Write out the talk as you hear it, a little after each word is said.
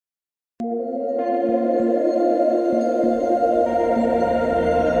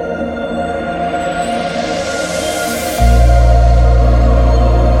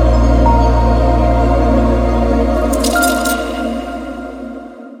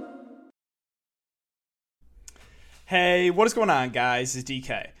Hey, what is going on, guys? It's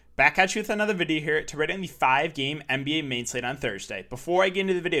DK. Back at you with another video here to rate on the 5-game NBA main slate on Thursday. Before I get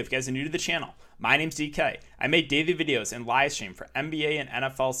into the video, if you guys are new to the channel, my name's DK. I make daily videos and live stream for NBA and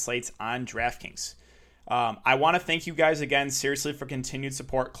NFL slates on Draftkings. I want to thank you guys again, seriously, for continued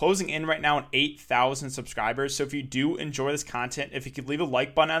support. Closing in right now on 8,000 subscribers. So if you do enjoy this content, if you could leave a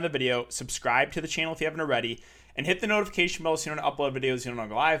like button on the video, subscribe to the channel if you haven't already, and hit the notification bell so you don't upload videos you don't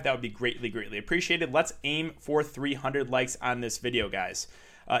go live. That would be greatly appreciated. Let's aim for 300 likes on this video, guys.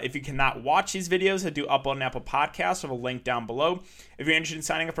 If you cannot watch these videos, I do upload an Apple Podcast. I have a link down below. If you're interested in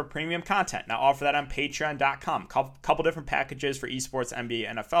signing up for premium content, now offer that on patreon.com. Couple different packages for esports, NBA,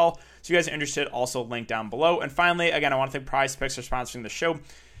 NFL. So you guys are interested, also link down below. And finally, again, I want to thank PrizePicks for sponsoring the show.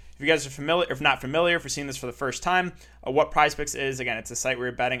 If you guys are familiar, if not familiar, if you're seeing this for the first time, what PrizePicks is, again, it's a site where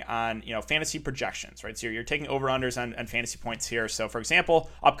you're betting on, fantasy projections, right? So you're taking over-unders on fantasy points here. So, for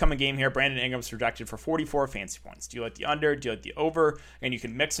example, upcoming game here, Brandon Ingram's projected for 44 fantasy points. Do you like the under? Do you like the over? And you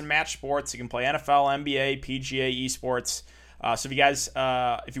can mix and match sports. You can play NFL, NBA, PGA, esports. So if you guys,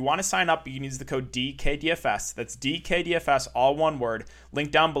 if you want to sign up, you can use the code DKDFS. That's DKDFS, all one word. Link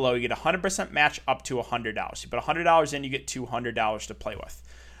down below. You get 100% match up to $100. You put $100 in, you get $200 to play with.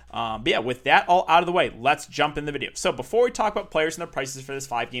 But yeah, with that all out of the way, let's jump in the video. So before we talk about players and their prices for this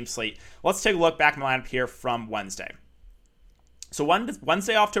 5-game slate, let's take a look back in the lineup here from Wednesday. So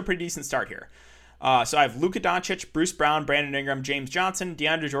Wednesday off to a pretty decent start here. So I have Luka Doncic, Bruce Brown, Brandon Ingram, James Johnson,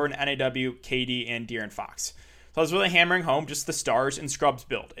 DeAndre Jordan, NAW, KD, and De'Aaron Fox. So I was really hammering home just the stars and scrubs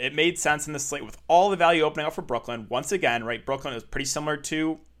build. It made sense in the slate with all the value opening up for Brooklyn. Once again, right, Brooklyn is pretty similar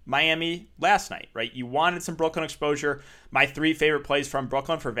to Miami last night, right? You wanted some Brooklyn exposure. My 3 favorite plays from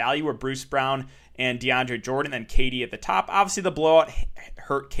Brooklyn for value were Bruce Brown and DeAndre Jordan, and KD at the top. Obviously, the blowout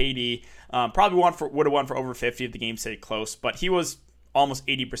hurt KD. Probably would have won for over 50 if the game stayed close, but he was almost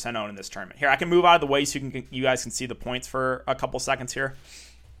 80% owned in this tournament. Here, I can move out of the way so you guys can see the points for a couple seconds here.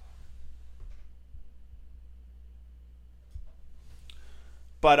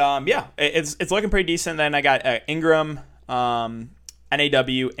 But yeah, it's looking pretty decent. Then I got Ingram,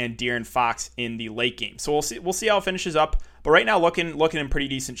 NAW, and De'Aaron Fox in the late game. So we'll see how it finishes up. But right now, looking in pretty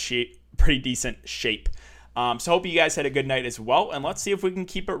decent shape. So hope you guys had a good night as well. And let's see if we can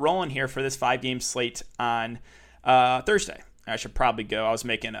keep it rolling here for this 5-game slate on Thursday. I should probably go. I was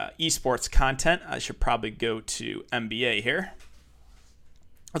making esports content. I should probably go to NBA here.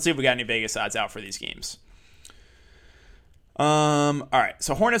 Let's see if we got any Vegas odds out for these games. All right,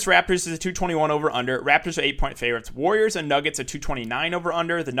 so Hornets Raptors is a 221 over under. Raptors are 8-point favorites. Warriors and Nuggets are 229 over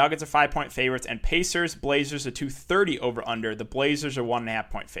under. The Nuggets are 5-point favorites, and Pacers Blazers are 230 over under. The Blazers are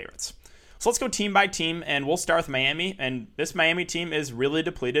 1.5-point favorites. So let's go team by team, and we'll start with Miami. And this Miami team is really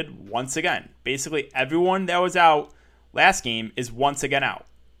depleted once again. Basically, everyone that was out last game is once again out.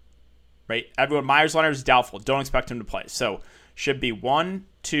 Right? Everyone. Myers Leonard is doubtful. Don't expect him to play. So should be 1,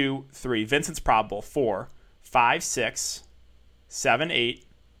 2, 3. Vincent's probable. 4, 5, 6. 7, 8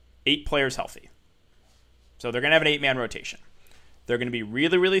 players healthy. So they're going to have an 8-man rotation. They're going to be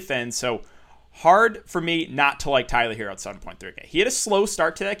really thin. So hard for me not to like Tyler Hero at 7.3K. He had a slow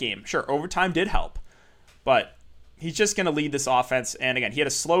start to that game. Sure, overtime did help. But he's just going to lead this offense. And again, he had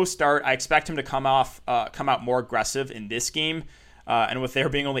a slow start. I expect him to come out more aggressive in this game. And with there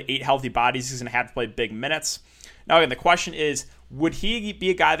being only 8 healthy bodies, he's going to have to play big minutes. Now, again, the question is, would he be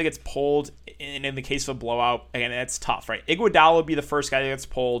a guy that gets pulled in the case of a blowout? Again, it's tough, right? Iguodala would be the first guy that gets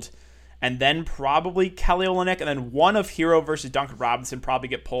pulled, and then probably Kelly Olynyk, and then one of Hero versus Duncan Robinson probably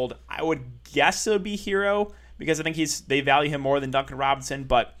get pulled. I would guess it would be Hero because I think they value him more than Duncan Robinson.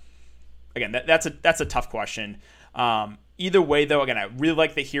 But again, that's a tough question. Either way, though, again, I really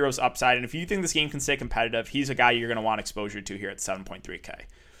like the Hero's upside, and if you think this game can stay competitive, he's a guy you're going to want exposure to here at 7.3K.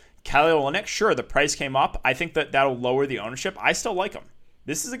 Kelly Olynyk, sure, the price came up. I think that'll lower the ownership. I still like him.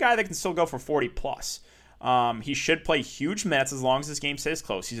 This is a guy that can still go for 40 plus. He should play huge minutes as long as this game stays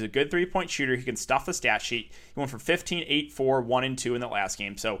close. He's a good 3-point shooter. He can stuff the stat sheet. He went for 15, 8, 4, 1, and 2 in the last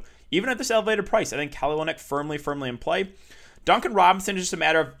game. So even at this elevated price, I think Kelly Olynyk firmly in play. Duncan Robinson is just a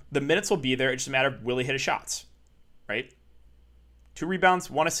matter of the minutes will be there. It's just a matter of will he hit his shots, right? 2 rebounds,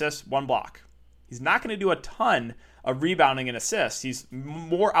 1 assist, 1 block. He's not going to do a ton of rebounding and assists. He's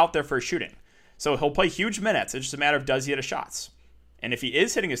more out there for shooting. So he'll play huge minutes. It's just a matter of does he hit his shots. And if he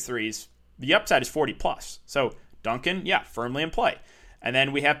is hitting his threes, the upside is 40 plus. So Duncan, yeah, firmly in play. And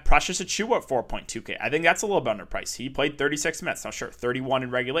then we have Precious Achiuwa at 4.2K. I think that's a little bit underpriced. He played 36 minutes. Now, sure, 31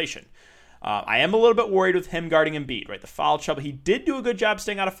 in regulation. I am a little bit worried with him guarding Embiid, right? The foul trouble. He did do a good job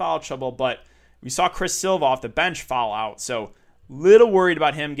staying out of foul trouble, but we saw Chris Silva off the bench foul out. So little worried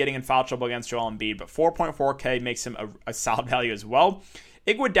about him getting in foul trouble against Joel Embiid, but 4.4K makes him a solid value as well.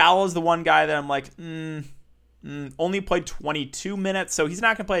 Iguodala is the one guy that I'm like, only played 22 minutes, so he's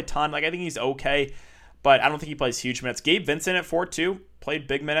not going to play a ton. Like, I think he's okay, but I don't think he plays huge minutes. Gabe Vincent at 4-2, played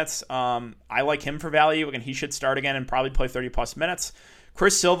big minutes. I like him for value. Again, he should start again and probably play 30-plus minutes.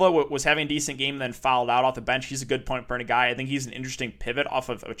 Chris Silva was having a decent game and then fouled out off the bench. He's a good point per guy. I think he's an interesting pivot off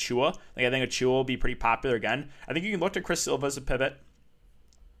of Achua. Like, I think Achua will be pretty popular again. I think you can look to Chris Silva as a pivot.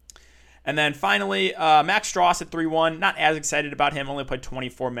 And then finally, Max Strauss at 3-1. Not as excited about him. Only played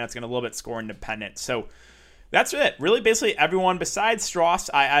 24 minutes. Going a little bit score independent. So that's it. Really, basically everyone besides Strauss,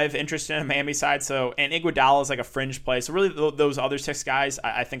 I have interest in a Miami side. So, and Iguodala is like a fringe play. So really, those other 6 guys,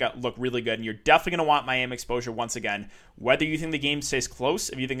 I think look really good. And you're definitely going to want Miami exposure once again. Whether you think the game stays close,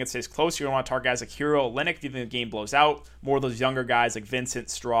 if you think it stays close, you're going to want to target guys like Hero, Olynyk. If you think the game blows out, more of those younger guys like Vincent,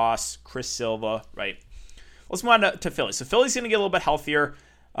 Strauss, Chris Silva, right? Let's move on to Philly. So Philly's going to get a little bit healthier.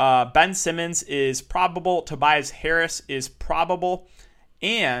 Ben Simmons is probable. Tobias Harris is probable.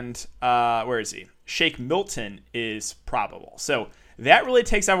 And where is he? Shake Milton is probable. So that really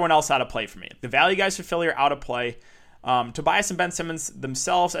takes everyone else out of play for me. The value guys for Philly are out of play. Tobias and Ben Simmons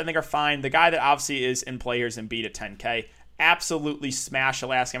themselves, I think, are fine. The guy that obviously is in play here is Embiid at 10K. Absolutely smashed the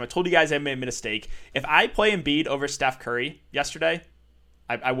last game. I told you guys I made a mistake. If I play Embiid over Steph Curry yesterday,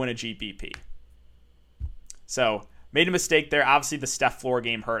 I win a GBP. So made a mistake there. Obviously, the Steph floor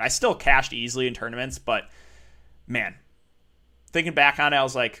game hurt. I still cashed easily in tournaments, but man, thinking back on it, I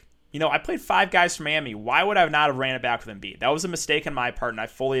was like, I played 5 guys from Miami. Why would I not have ran it back with Embiid? That was a mistake on my part, and I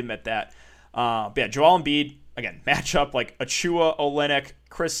fully admit that. But yeah, Joel Embiid, again, matchup like Achua, Olynyk,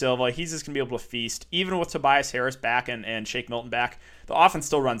 Chris Silva. He's just going to be able to feast. Even with Tobias Harris back and Shake Milton back, the offense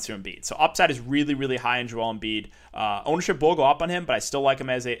still runs through Embiid. So upside is really, really high in Joel Embiid. Ownership will go up on him, but I still like him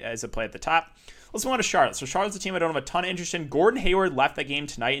as a play at the top. Let's move on to Charlotte. So Charlotte's a team I don't have a ton of interest in. Gordon Hayward left that game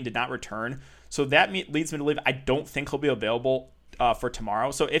tonight and did not return. So that leads me to believe I don't think he'll be available for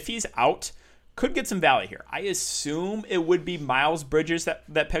tomorrow. So if he's out, could get some value here. I assume it would be Miles Bridges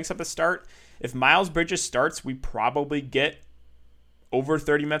that picks up a start. If Miles Bridges starts, we probably get over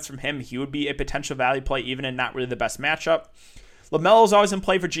 30 minutes from him. He would be a potential value play, even in not really the best matchup. LaMelo's always in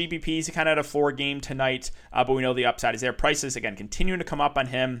play for GPPs. He kind of had a floor game tonight, but we know the upside is there. Prices, again, continuing to come up on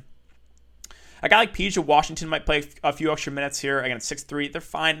him. A guy like PJ Washington might play a few extra minutes here. Again, 6'3", they're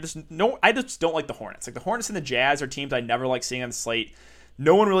fine. I just don't like the Hornets. Like, the Hornets and the Jazz are teams I never like seeing on the slate.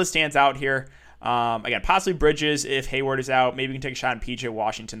 No one really stands out here. Again, possibly Bridges if Hayward is out. Maybe we can take a shot on PJ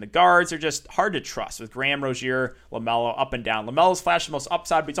Washington. The guards are just hard to trust with Graham, Rozier, LaMelo up and down. LaMelo's flashed the most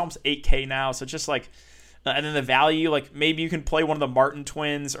upside, but he's almost 8K now. So it's just like, and then the value, like maybe you can play one of the Martin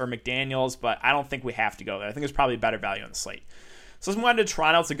twins or McDaniels, but I don't think we have to go there. I think there's probably better value on the slate. So let's move on to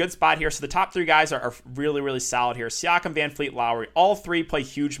Toronto. It's a good spot here. So the top 3 guys are really, really solid here. Siakam, Van Fleet, Lowry. All 3 play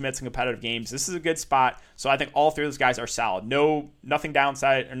huge minutes in competitive games. This is a good spot. So I think all 3 of those guys are solid. Nothing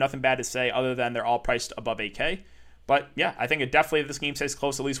downside or nothing bad to say other than they're all priced above 8K. But yeah, I think it definitely, if this game stays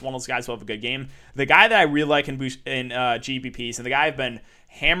close, at least one of those guys will have a good game. The guy that I really like in GBPs, and the guy I've been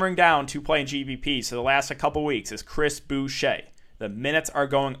hammering down to play in GBPs for the last couple weeks, is Chris Boucher. The minutes are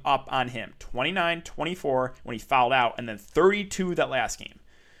going up on him. 29, 24 when he fouled out, and then 32 that last game.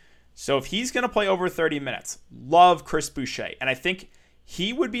 So if he's going to play over 30 minutes, love Chris Boucher. And I think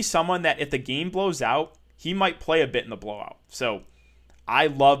he would be someone that if the game blows out, he might play a bit in the blowout. So I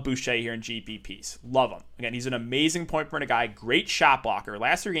love Boucher here in GPPs. Love him. Again, he's an amazing point per minute guy. Great shot blocker.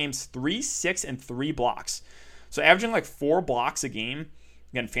 Last 3 games, 3, 6, and 3 blocks. So averaging like 4 blocks a game.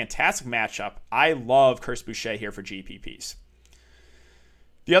 Again, fantastic matchup. I love Chris Boucher here for GPPs.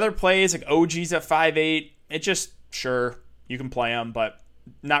 The other plays, like OG's at 5'8", it just, sure, you can play him, but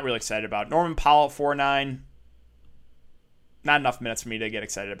not really excited about it. Norman Powell at 4'9", not enough minutes for me to get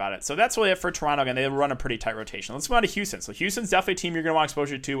excited about it. So that's really it for Toronto. Again, they run a pretty tight rotation. Let's move on to Houston. So Houston's definitely a team you're going to want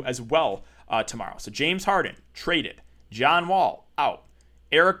exposure to as well tomorrow. So James Harden, traded. John Wall, out.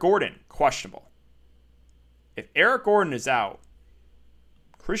 Eric Gordon, questionable. If Eric Gordon is out,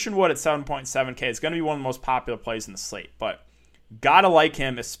 Christian Wood at 7.7K is going to be one of the most popular plays in the slate, but gotta like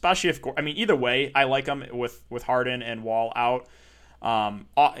him, especially if, either way, I like him with Harden and Wall out.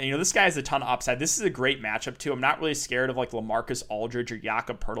 This guy has a ton of upside. This is a great matchup too. I'm not really scared of like LaMarcus Aldridge or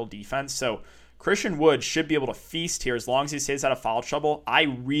Jakob Poeltl defense. So Christian Wood should be able to feast here as long as he stays out of foul trouble. I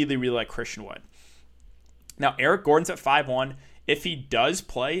really, really like Christian Wood. Now, Eric Gordon's at 5'1". If he does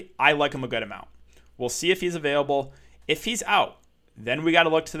play, I like him a good amount. We'll see if he's available. If he's out, then we got to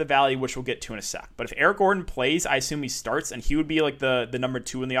look to the value, which we'll get to in a sec. But if Eric Gordon plays, I assume he starts, and he would be like the number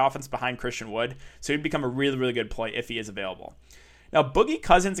 2 in the offense behind Christian Wood. So he'd become a really, really good play if he is available. Now, Boogie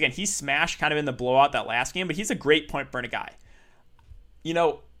Cousins, again, he smashed kind of in the blowout that last game, but he's a great point burner guy.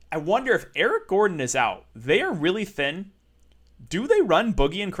 I wonder if Eric Gordon is out. They are really thin. Do they run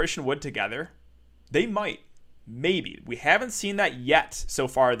Boogie and Christian Wood together? They might. Maybe. We haven't seen that yet so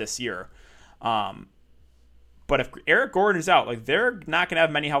far this year. But if Eric Gordon is out, like they're not going to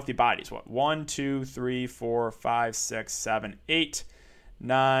have many healthy bodies. What? 1, 2, 3, 4, 5, 6, 7, 8,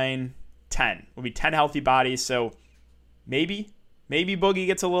 9, 10. Will be 10 healthy bodies. So maybe Boogie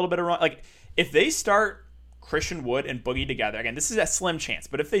gets a little bit of run. Like if they start Christian Wood and Boogie together, again, this is a slim chance,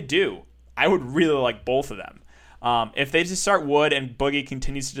 but if they do, I would really like both of them. If they just start Wood and Boogie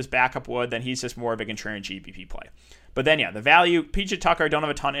continues to just back up Wood, then he's just more of a contrarian GPP play. But then, yeah, the value, PJ Tucker, I don't have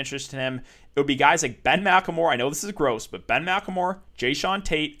a ton of interest in him. It would be guys like Ben McLemore. I know this is gross, but Ben McLemore, Jay Sean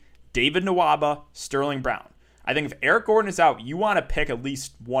Tate, David Nwaba, Sterling Brown. I think if Eric Gordon is out, you want to pick at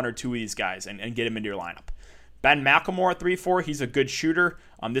least one or two of these guys and get him into your lineup. Ben McLemore at 3-4, he's a good shooter.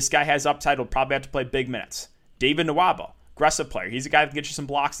 This guy has upside. He'll probably have to play big minutes. David Nwaba, aggressive player. He's a guy that can get you some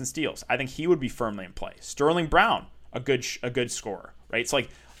blocks and steals. I think he would be firmly in play. Sterling Brown, a good scorer, right? It's like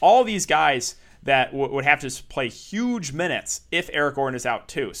all these guys that would have to play huge minutes if Eric Gordon is out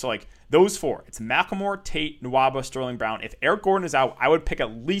too. So like those four, it's McLemore, Tate, Nwaba, Sterling Brown. If Eric Gordon is out, I would pick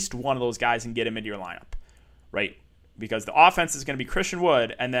at least one of those guys and get him into your lineup, right? Because the offense is going to be Christian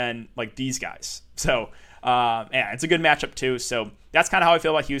Wood and then like these guys. So yeah, it's a good matchup too. So that's kind of how I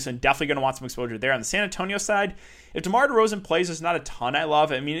feel about Houston. Definitely going to want some exposure there. On the San Antonio side, if DeMar DeRozan plays, there's not a ton I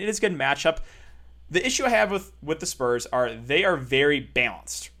love. I mean, it is a good matchup. The issue I have with the Spurs are they are very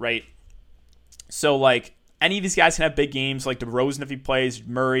balanced, right? So, like, any of these guys can have big games, like DeRozan if he plays,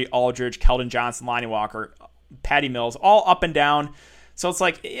 Murray, Aldridge, Keldon Johnson, Lonnie Walker, Patty Mills, all up and down. So it's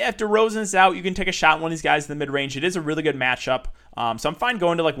like, if DeRozan's out, you can take a shot on one of these guys in the mid-range. It is a really good matchup. So I'm fine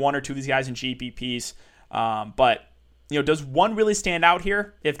going to, like, one or two of these guys in GPPs. But, you know, does one really stand out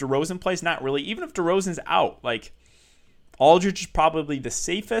here if DeRozan plays? Not really. Even if DeRozan's out, like, Aldridge is probably the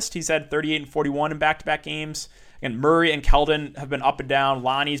safest. He's had 38 and 41 in back-to-back games. And Murray and Keldon have been up and down.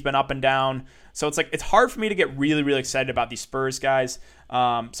 Lonnie's been up and down. So it's like it's hard for me to get really, really excited about these Spurs guys.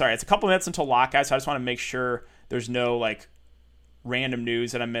 Sorry, it's a couple minutes until lock, guys, so I just want to make sure there's no like random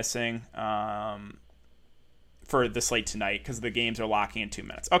news that I'm missing for the slate tonight because the games are locking in 2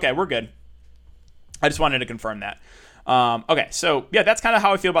 minutes. Okay, we're good. I just wanted to confirm that. Okay, so yeah, that's kind of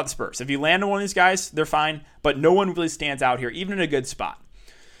how I feel about the Spurs. If you land on one of these guys, they're fine, but no one really stands out here, even in a good spot.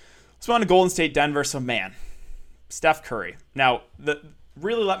 Let's go on to Golden State, Denver. So man, Steph Curry. Now,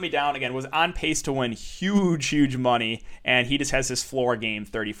 really let me down again, was on pace to win huge money, and he just has this floor game,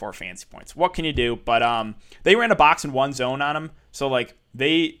 34 fantasy points. What can you do? But they ran a box and one zone on him, so like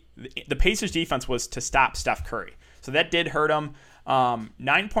the Pacers defense was to stop Steph Curry. So that did hurt him.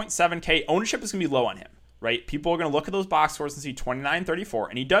 9.7K ownership is going to be low on him, right? People are going to look at those box scores and see 29, 34,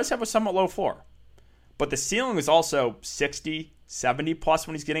 and he does have a somewhat low floor. But the ceiling is also 60, 70 plus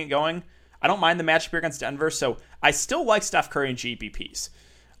when he's getting it going. I don't mind the matchup here against Denver, so I still like Steph Curry in GPPs.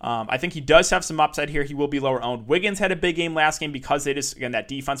 I think he does have some upside here. He will be lower owned. Wiggins had a big game last game because that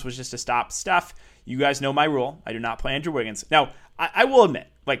defense was just to stop Steph. You guys know my rule. I do not play Andrew Wiggins. Now, I will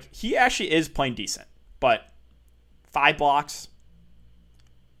admit, like, he actually is playing decent, but 5 blocks,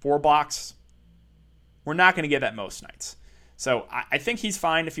 4 blocks, we're not going to get that most nights. So I think he's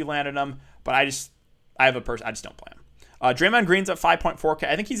fine if you landed him, but I just don't play him. Draymond Green's at 5.4K.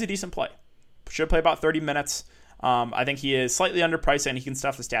 I think he's a decent play. Should play about 30 minutes. I think he is slightly underpriced and he can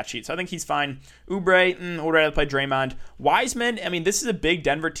stuff the stat sheet. So I think he's fine. Oubre, would rather play Draymond. Wiseman, I mean, this is a big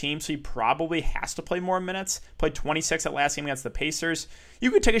Denver team, so he probably has to play more minutes. Played 26 at last game against the Pacers.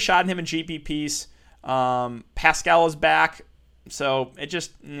 You could take a shot at him in GPPs. Pascal is back. So it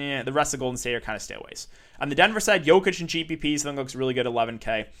just, the rest of Golden State are kind of stayaways. On the Denver side, Jokic in GPPs, I think looks really good at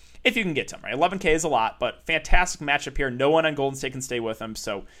 11K. If you can get to him, right? 11K is a lot, but fantastic matchup here. No one on Golden State can stay with him.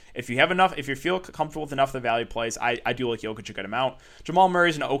 So if you have enough, if you feel comfortable with enough of the value plays, I do like Jokic a good amount. Jamal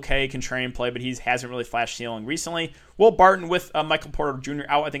Murray's an okay contrarian play, but he hasn't really flashed ceiling recently. Will Barton with Michael Porter Jr.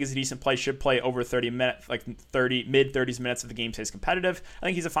 out, I think is a decent play. Should play over 30 minutes, like mid 30s minutes if the game stays competitive. I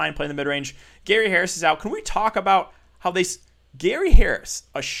think he's a fine play in the mid range. Gary Harris is out. Can we talk about how Gary Harris,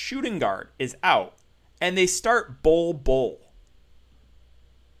 a shooting guard, is out, and they start Bull.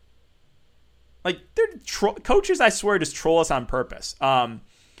 Like, they're coaches, I swear, just troll us on purpose.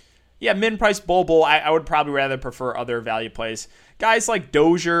 Yeah, min-price Bull. I would probably rather prefer other value plays. Guys like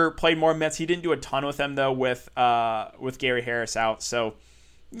Dozier played more minutes. He didn't do a ton with them, though, with Gary Harris out. So,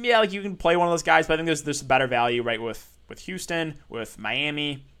 yeah, like, you can play one of those guys, but I think there's better value, right, with Houston, with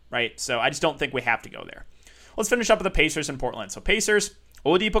Miami, right? So I just don't think we have to go there. Let's finish up with the Pacers in Portland. So Pacers,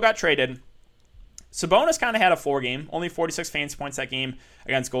 Oladipo got traded. Sabonis kind of had a floor game, only 46 fantasy points that game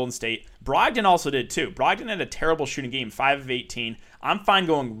against Golden State. Brogdon also did too. Brogdon had a terrible shooting game, 5 of 18. I'm fine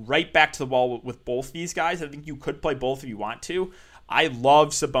going right back to the wall with both these guys. I think you could play both if you want to. I love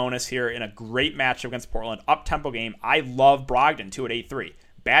Sabonis here in a great matchup against Portland. Up-tempo game. I love Brogdon, too, at 8-3.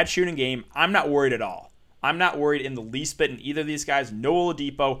 Bad shooting game. I'm not worried at all. I'm not worried in the least bit in either of these guys. No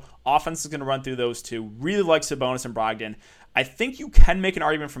Oladipo. Offense is going to run through those two. Really like Sabonis and Brogdon. I think you can make an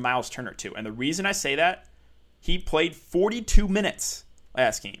argument for Miles Turner, too. And the reason I say that, he played 42 minutes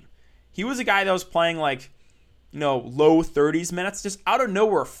last game. He was a guy that was playing low 30s minutes, just out of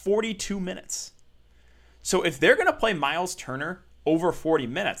nowhere, 42 minutes. So if they're going to play Miles Turner over 40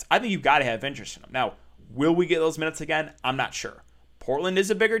 minutes, I think you've got to have interest in him. Now, will we get those minutes again? I'm not sure. Portland is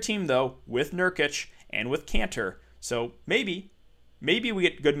a bigger team, though, with Nurkic and with Cantor. So maybe we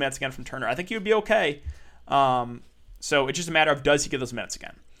get good minutes again from Turner. I think he would be okay. So it's just a matter of, does he get those minutes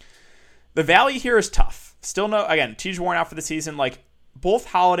again? The value here is tough. Still no, again, TJ Warren out for the season. Both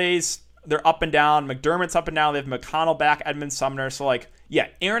Holidays, they're up and down. McDermott's up and down. They have McConnell back, Edmund Sumner. So,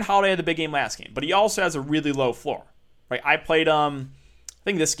 Aaron Holiday had the big game last game, but he also has a really low floor. Right? I played, I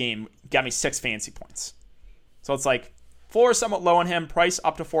think this game got me 6 fantasy points. So it's floor is somewhat low on him. Price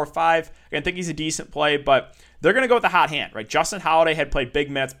up to 4.5. I think he's a decent play, but they're going to go with the hot hand, right? Justin Holiday had played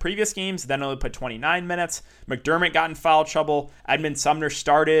big minutes previous games, then only played 29 minutes. McDermott got in foul trouble. Edmund Sumner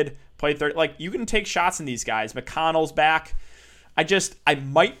started, played 30. You can take shots in these guys. McConnell's back. I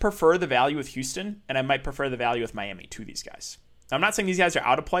might prefer the value with Houston, and I might prefer the value with Miami to these guys. Now, I'm not saying these guys are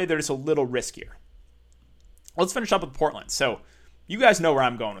out of play. They're just a little riskier. Let's finish up with Portland. So you guys know where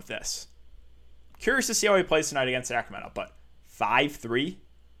I'm going with this. Curious to see how he plays tonight against Sacramento, but 5.3?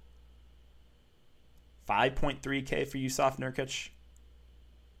 5.3K for Yusuf Nurkic?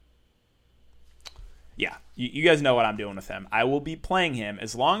 Yeah, you guys know what I'm doing with him. I will be playing him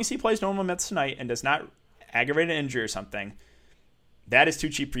as long as he plays normal minutes tonight and does not aggravate an injury or something. That is too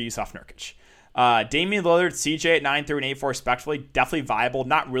cheap for Yusuf Nurkic. Damian Lillard, CJ at 9-3 and 8-4 respectively, definitely viable.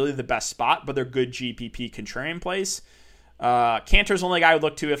 Not really the best spot, but they're good GPP contrarian plays. Cantor's the only guy I would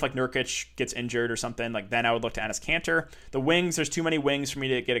look to if Nurkic gets injured or something. Then I would look to Enes Kanter. The wings, there's too many wings for me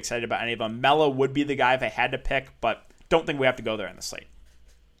to get excited about any of them. Melo would be the guy if I had to pick, but don't think we have to go there in the slate.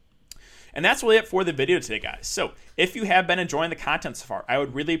 And that's really it for the video today, guys. So if you have been enjoying the content so far, I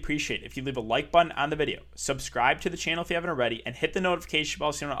would really appreciate it if you leave a like button on the video, subscribe to the channel if you haven't already, and hit the notification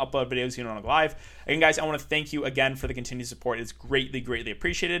bell so you don't upload videos you don't want to go live. Again, guys, I want to thank you again for the continued support. It's greatly, greatly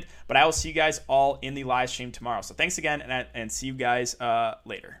appreciated. But I will see you guys all in the live stream tomorrow. So thanks again, and see you guys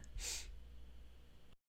later.